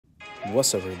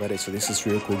What's up, everybody? So this is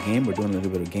real cool game. We're doing a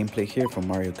little bit of gameplay here from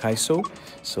Mario Kaizo.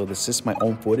 So this is my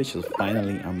own footage. So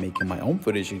finally I'm making my own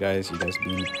footage, you guys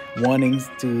been wanting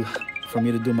for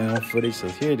me to do my own footage. So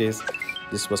here it is.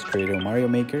 This was created on Mario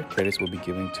Maker. Credits will be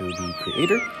given to the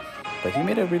creator, but he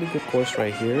made a really good course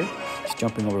right here. He's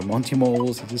jumping over Monty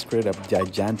moles. He just created a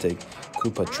gigantic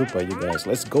Koopa Troopa, you guys.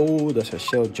 Let's go. That's a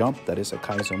shell jump. That is a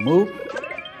Kaizo move.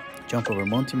 Jump over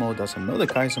Monty mole. That's another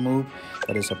Kaizo move.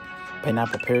 That is a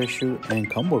pineapple parachute and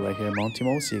combo right here, Monty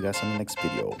mole. See you guys on the next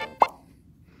video.